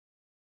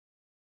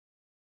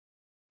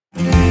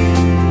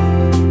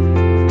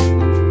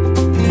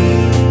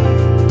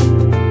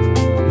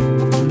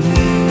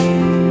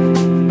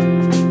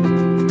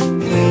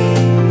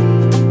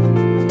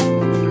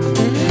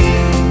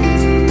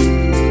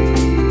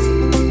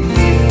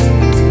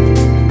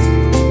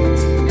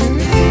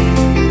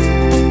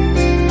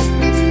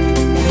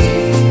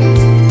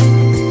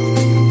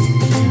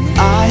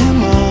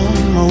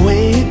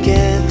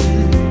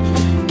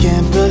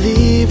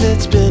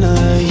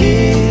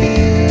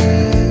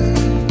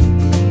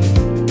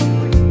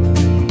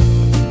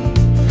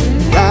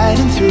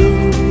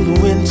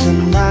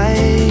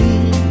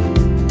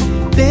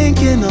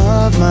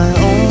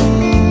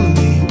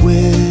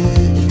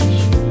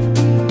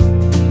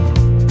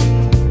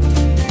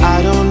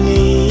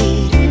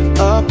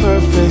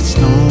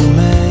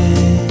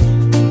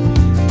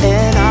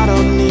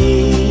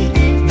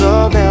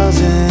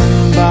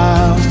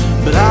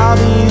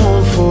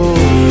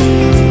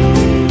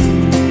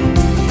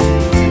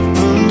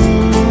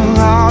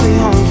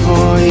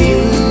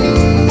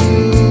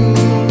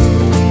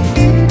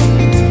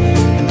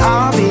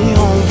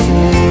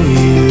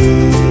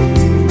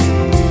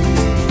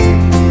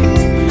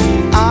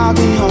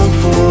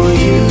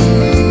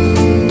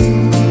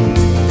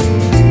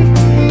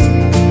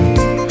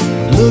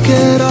Look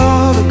at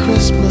all the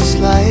Christmas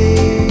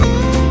lights,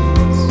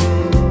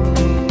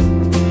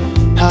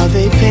 how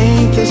they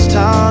paint this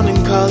town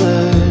in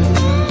colors,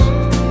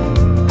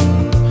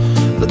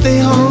 but they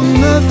hold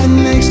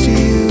nothing next to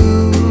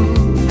you,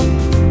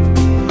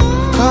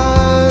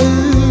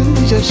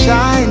 'cause you're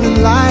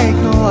shining like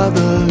no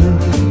other.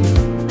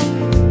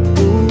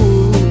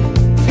 Ooh,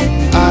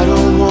 I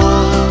don't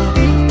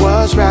want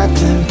what's wrapped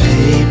in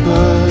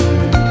paper.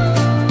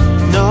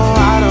 No,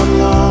 I don't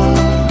long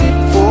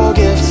for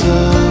gifts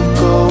of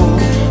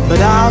gold, but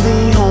I'll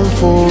be home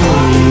for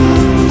you.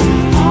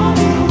 I'll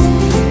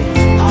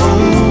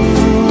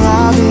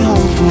be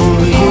home for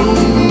you.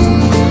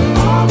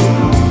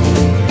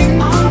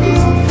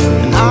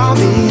 And I'll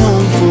be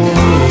home for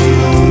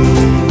you.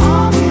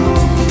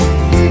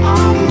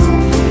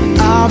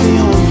 I'll be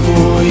home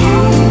for you.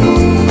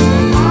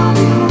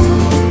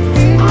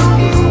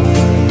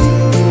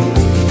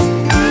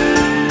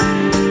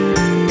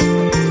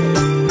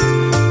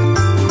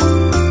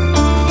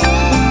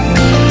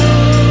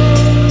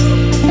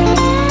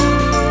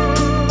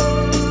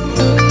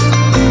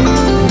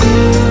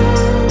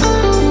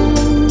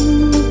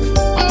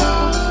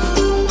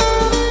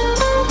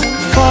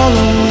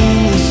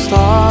 Following the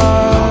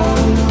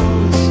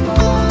stars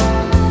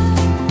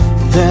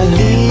that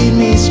lead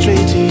me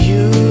straight to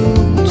you,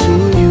 to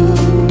you.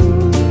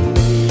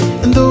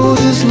 And though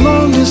this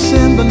long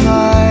December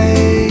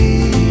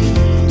night,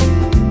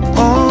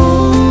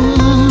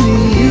 only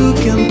you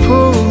can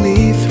pull me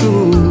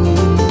through.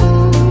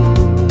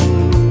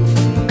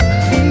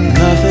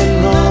 Nothing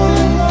wrong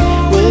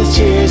with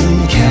cheers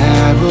and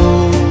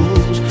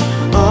carols.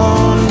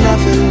 Oh,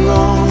 nothing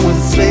wrong with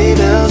sleigh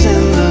bells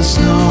in the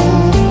snow.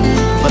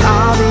 But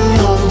I'll be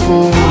home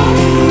for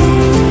you.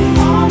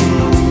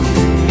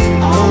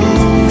 Oh,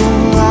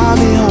 I'll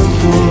be home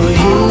for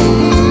you.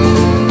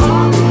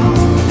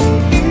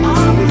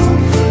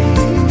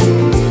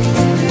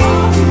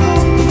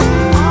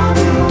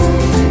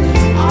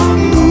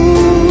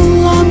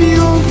 Ooh, I'll be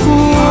home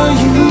for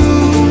you.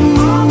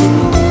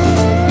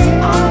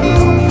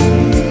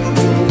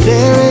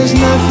 There is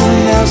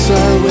nothing else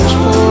I wish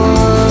for.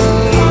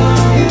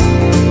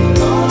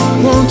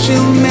 Won't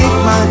you make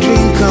my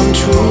dream come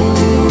true?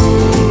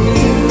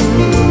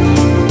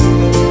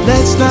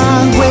 Let's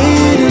not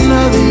wait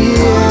another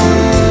year.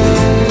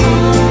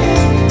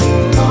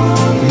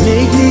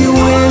 Make me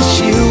wish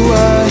you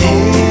were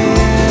here.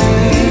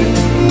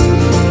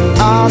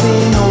 I'll be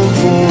home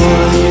for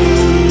you.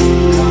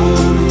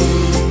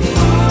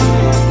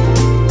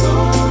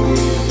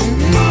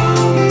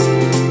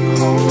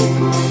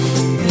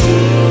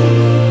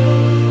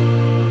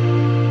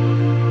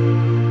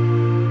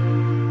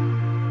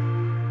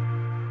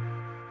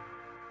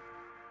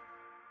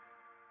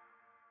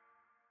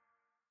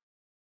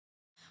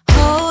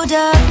 Hold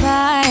up,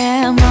 I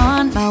am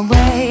on my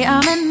way,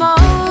 I'm in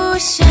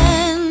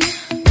motion.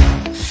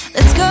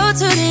 Let's go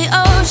to the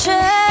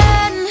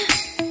ocean.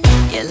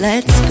 Yeah,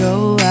 let's go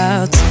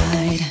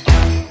outside.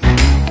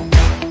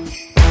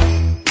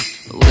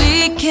 We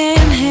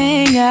can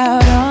hang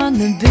out on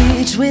the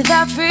beach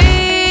without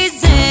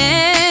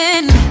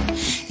freezing.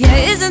 Yeah,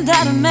 isn't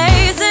that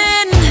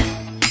amazing?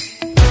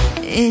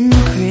 In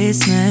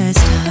Christmas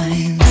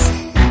times,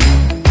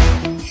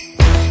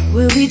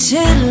 we'll be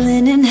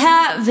chilling and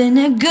having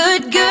a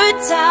good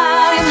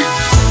time.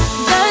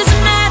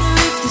 Doesn't matter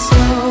if the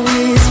snow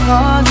is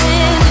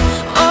falling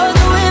or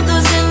the wind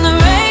blows and the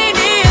rain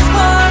is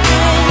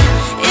pouring.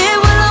 It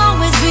will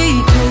always be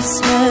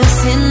Christmas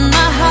in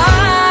my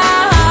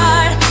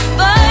heart.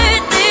 But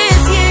this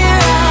year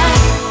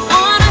I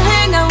wanna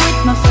hang out with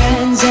my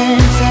friends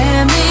and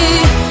family,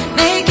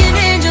 making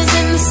angels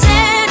in the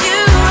sand. You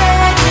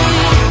ready?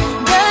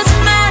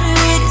 Doesn't matter,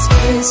 it is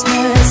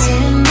Christmas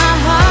in my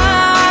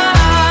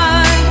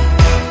heart.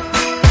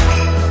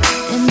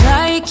 And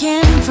I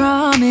can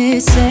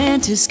promise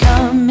Santa's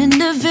coming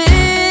to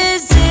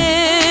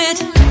visit.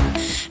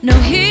 No,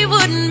 he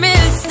wouldn't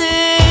miss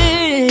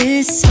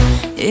this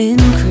in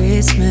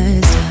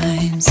Christmas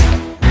times.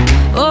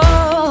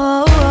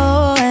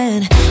 Oh,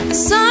 and the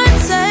sun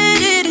said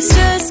it is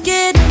just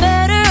getting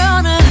better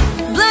on a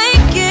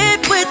blanket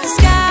with the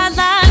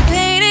skyline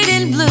painted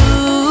in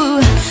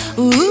blue.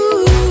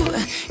 Ooh,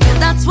 yeah,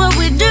 that's what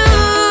we do.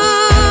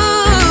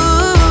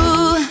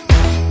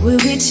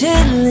 We'll be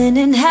chilling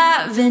and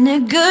having a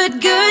good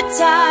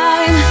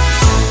time.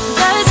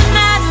 Doesn't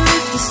matter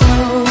if the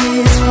snow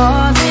is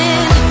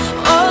falling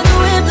or the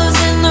wind blows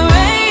and the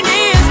rain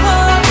is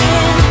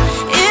pouring.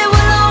 It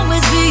will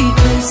always be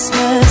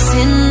Christmas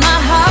in my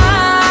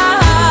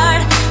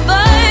heart.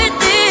 But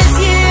this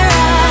year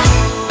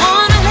I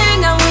wanna hang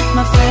out with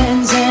my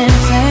friends and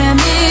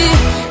family,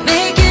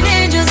 making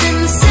angels in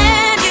the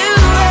sand. You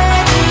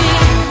ready?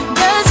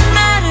 Doesn't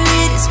matter,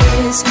 it is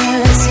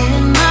Christmas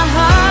in my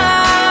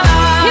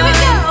heart. Here we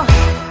go.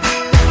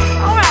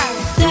 All right.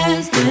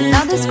 Dance, dance,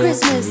 now this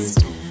Christmas,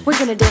 we're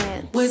gonna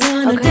dance. We're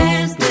gonna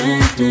dance,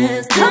 dance,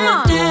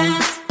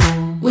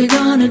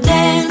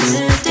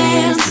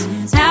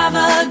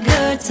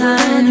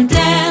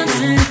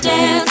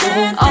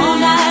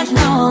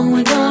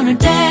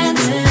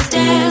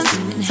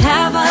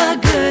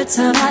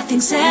 time I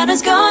think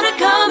Santa's gonna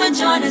come and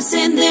join us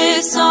in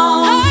this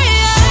song.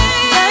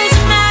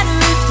 Doesn't matter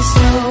if the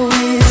snow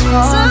is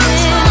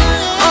falling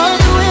or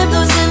the wind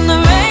blows and the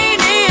rain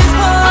is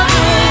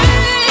pouring,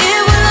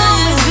 it will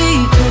always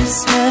be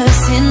Christmas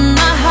in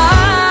my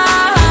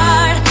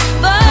heart.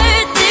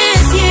 But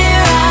this year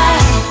I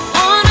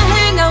wanna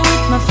hang out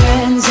with my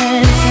friends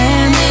and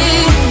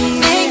family,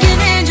 making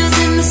angels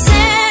in the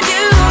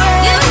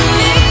sanctuary.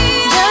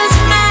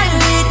 Doesn't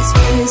matter, it is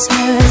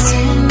Christmas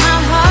in my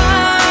heart.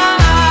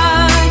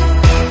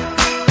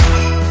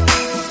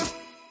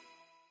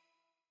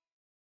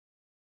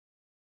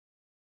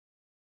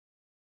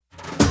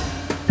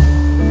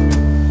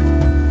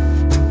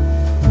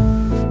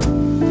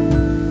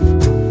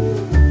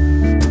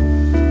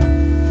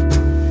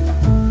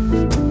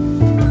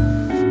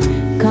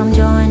 Come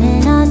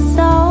joining us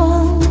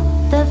all,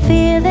 the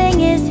feeling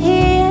is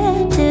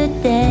here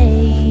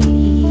today.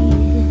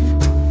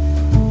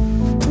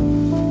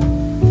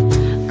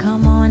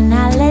 Come on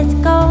now, let's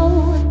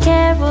go,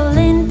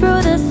 caroling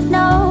through the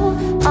snow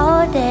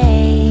all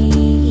day.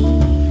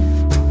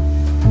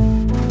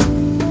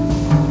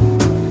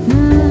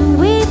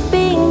 We've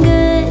been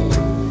good,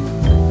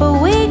 but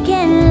we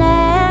can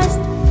last.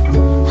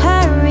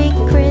 Hurry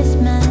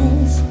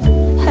Christmas,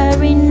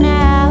 hurry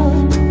now.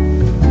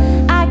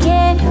 I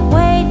can't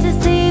wait to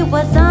see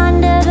what's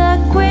under the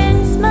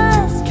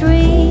Christmas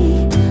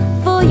tree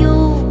for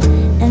you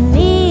and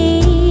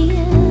me.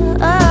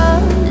 Oh,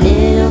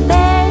 little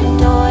bear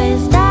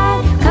toys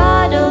that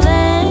cuddle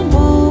and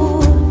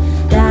woo,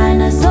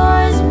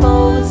 dinosaurs,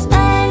 boats,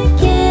 and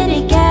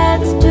kitty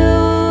cats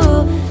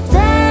too.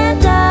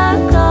 Santa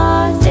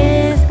Claus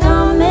is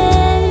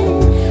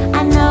coming.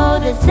 I know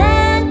that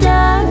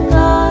Santa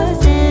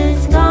Claus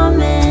is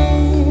coming.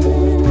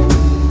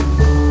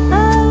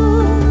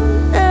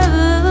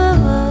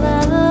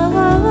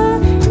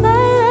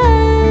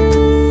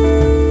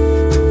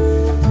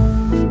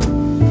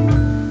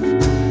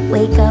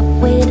 Wake up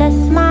with a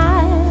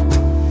smile,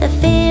 the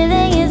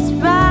feeling is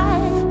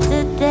right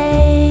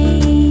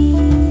today.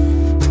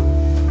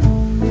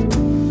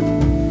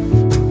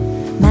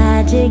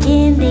 Magic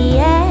in the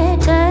air,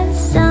 'cause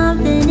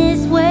something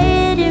is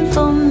waiting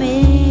for me.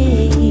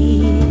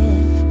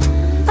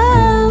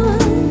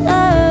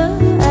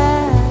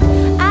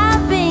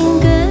 I've been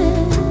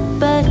good,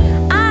 but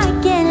I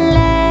can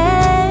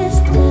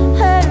last.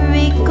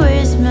 Hurry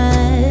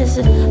Christmas,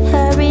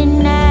 hurry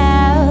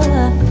now.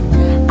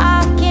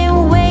 I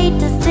can't wait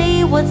to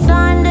see what's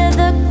under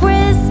the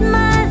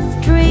Christmas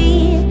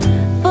tree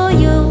for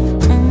you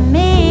and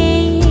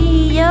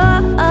me.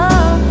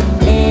 Oh,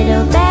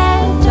 little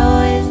bear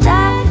toys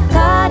that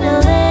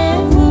cuddle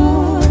and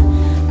woo,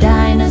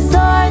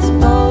 dinosaurs,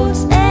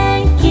 boats,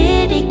 and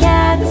kitty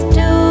cats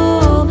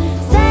too.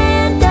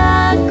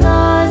 Santa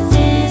Claus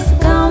is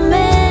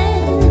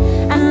coming.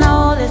 I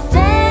know that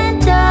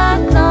Santa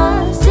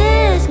Claus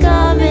is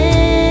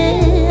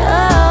coming.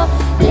 Oh,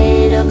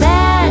 little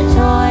bear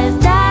toys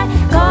that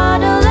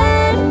cuddle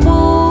and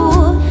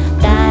woo,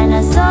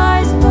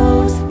 dinosaurs,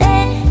 boats,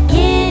 and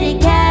kitty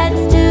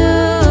cats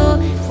too.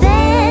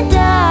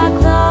 Santa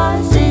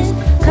Claus is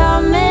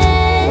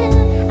coming.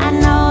 I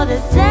know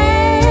that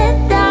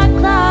Santa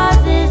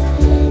Claus is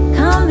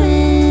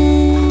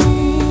coming.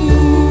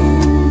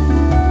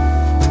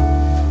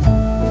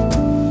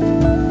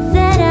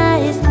 Santa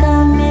is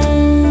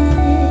coming.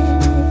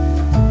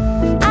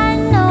 I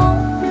know,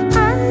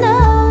 I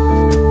know.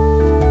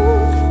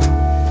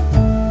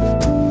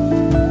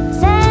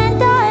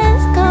 Santa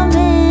is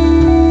coming.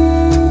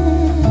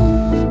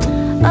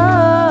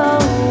 Oh.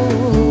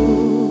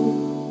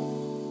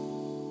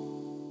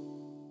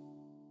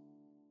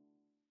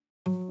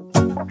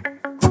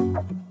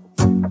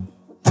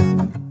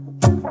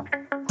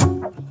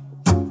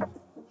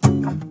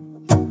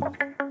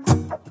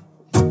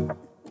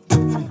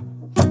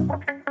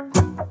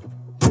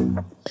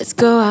 Let's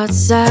go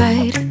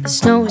outside, the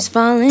snow is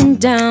falling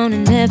down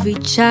and every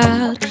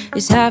child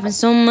is having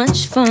so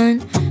much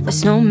fun. The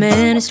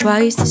snowman is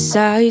twice the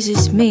size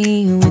as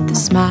me, with a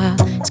smile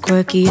as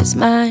quirky as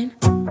mine.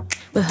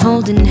 We're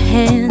holding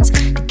hands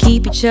to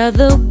keep each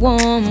other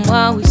warm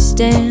while we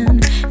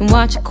stand and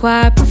watch a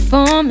choir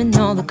performing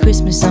all the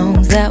Christmas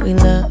songs that we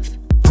love.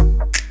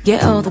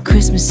 Yeah, all the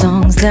Christmas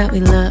songs that we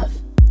love.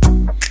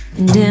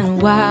 And in a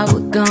while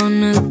we're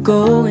gonna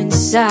go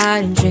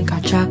inside and drink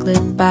our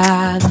chocolate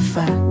by the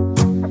fire,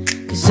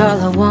 'cause all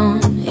I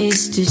want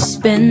is to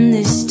spend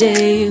this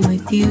day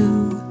with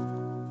you.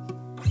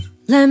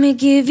 Let me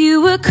give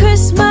you a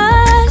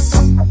Christmas,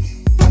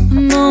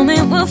 a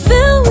moment we'll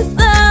fill with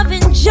love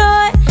and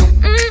joy.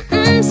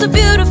 So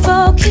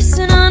beautiful,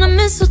 kissing on a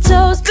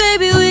mistletoe,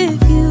 baby,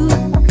 with you.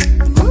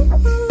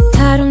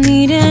 I don't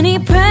need any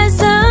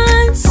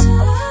presents,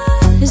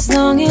 as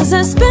long as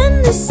I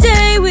spend this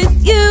day with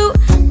you.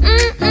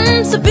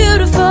 So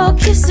beautiful,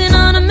 kissing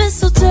on a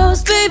mistletoe,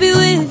 baby,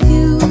 with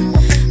you.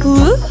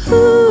 Ooh.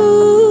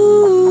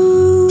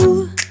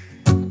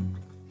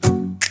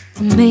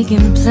 I'm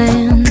making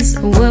plans,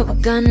 what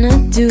we're gonna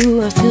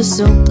do. I feel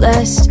so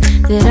blessed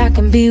that I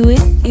can be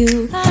with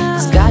you,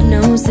 'cause God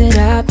knows that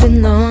I've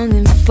been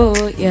longing for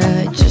you.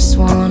 I just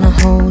wanna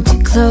hold you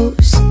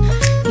close.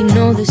 You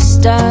know the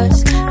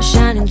stars are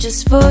shining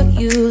just for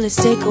you. Let's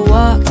take a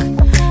walk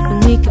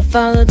and we can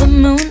follow the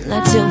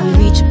moonlight till we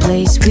reach a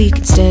place we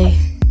can stay.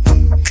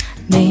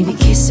 Maybe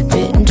kiss a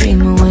bit and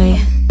dream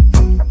away.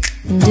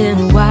 And in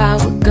a while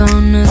we're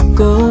gonna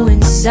go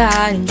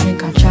inside and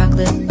drink our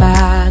chocolate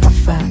by the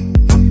fire,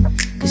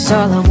 'cause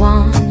all I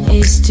want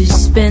is to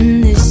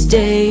spend this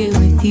day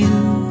with you.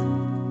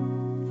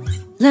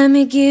 Let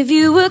me give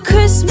you a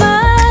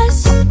Christmas,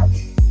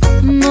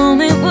 a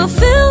moment we'll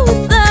fill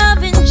with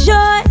love and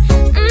joy.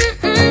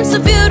 So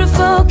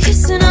beautiful,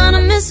 kissing on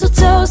a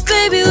mistletoe,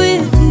 baby,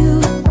 with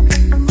you.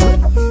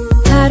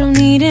 I don't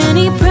need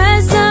any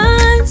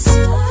presents,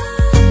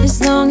 as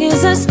long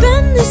as I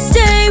spend this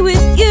day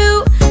with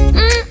you.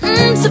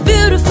 So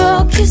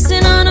beautiful,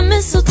 kissing on a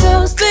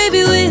mistletoe,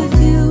 baby, with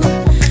you.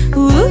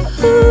 Ooh,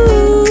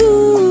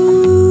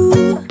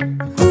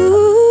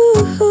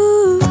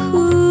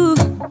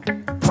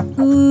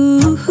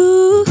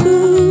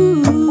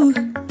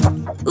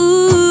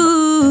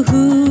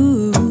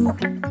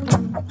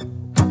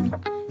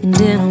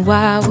 and in a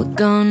while we're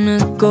gonna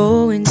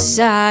go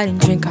inside and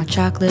drink our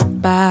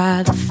chocolate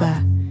by the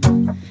fire,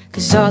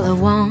 'cause all I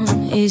want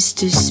is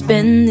to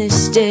spend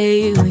this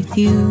day with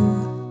you.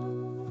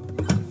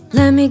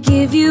 Let me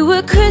give you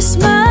a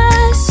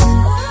Christmas,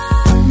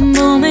 a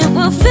moment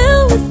we'll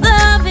fill with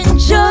love and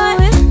joy.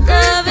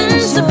 Love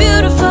and so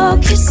beautiful,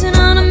 kissing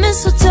on a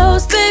mistletoe,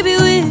 baby,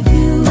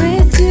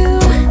 with you.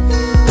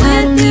 I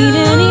don't need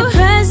any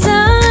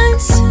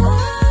presents,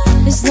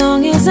 as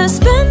long as I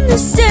spend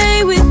this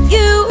day with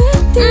you.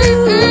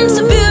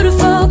 So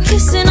beautiful,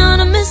 kissing on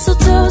a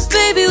mistletoe,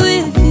 baby,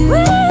 with you.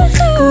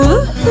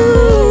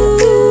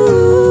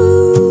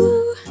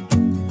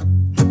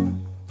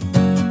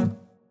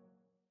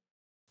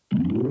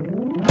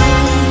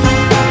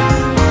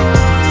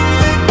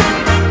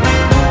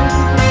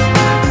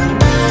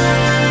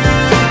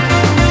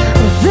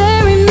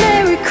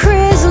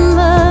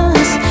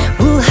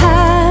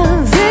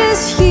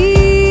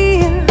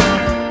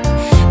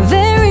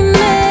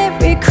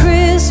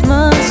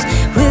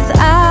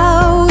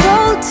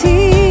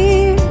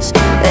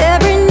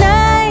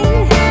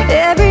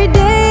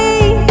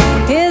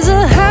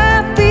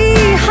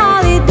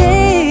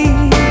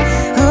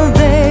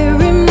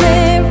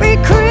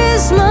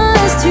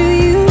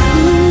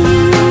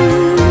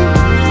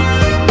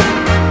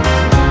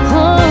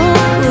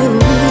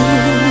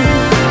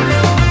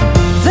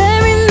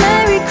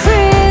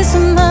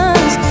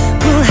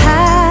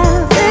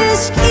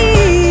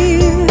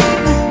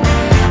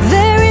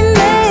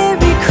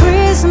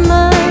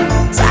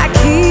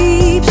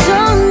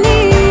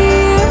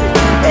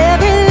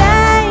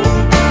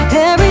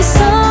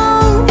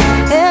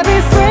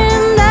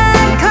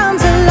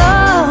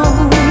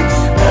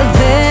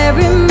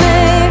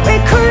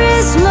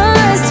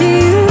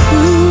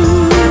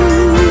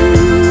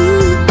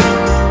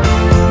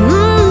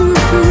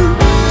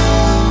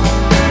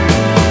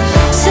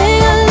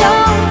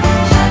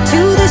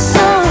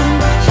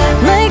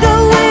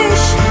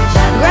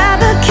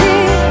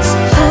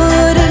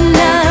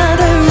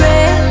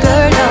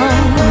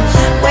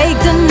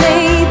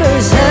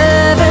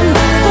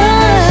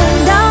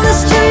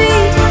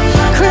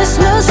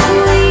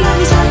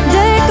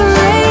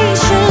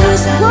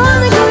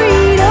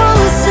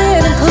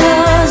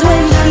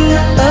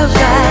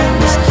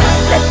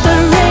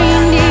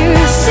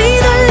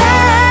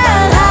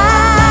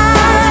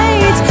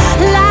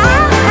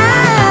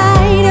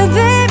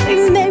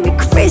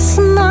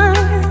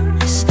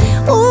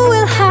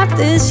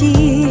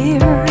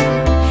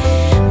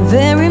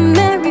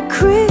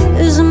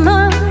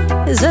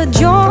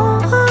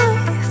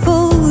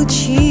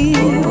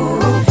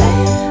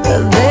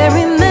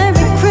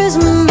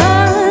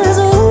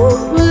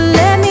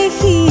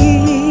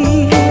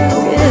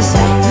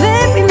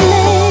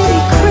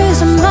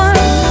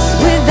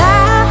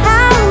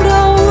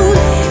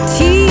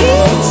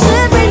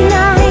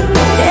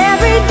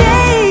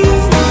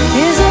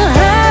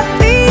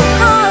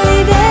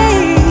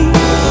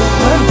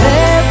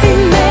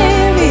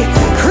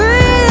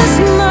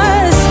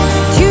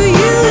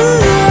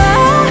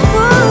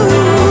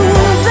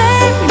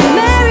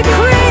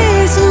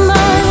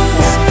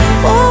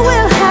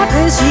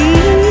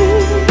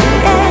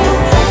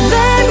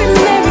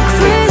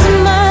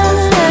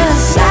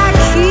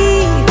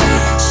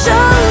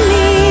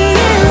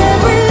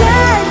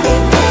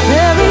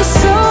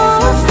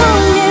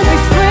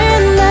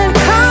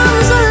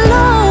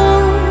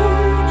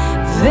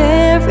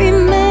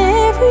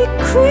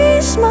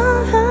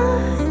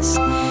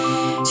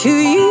 To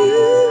you.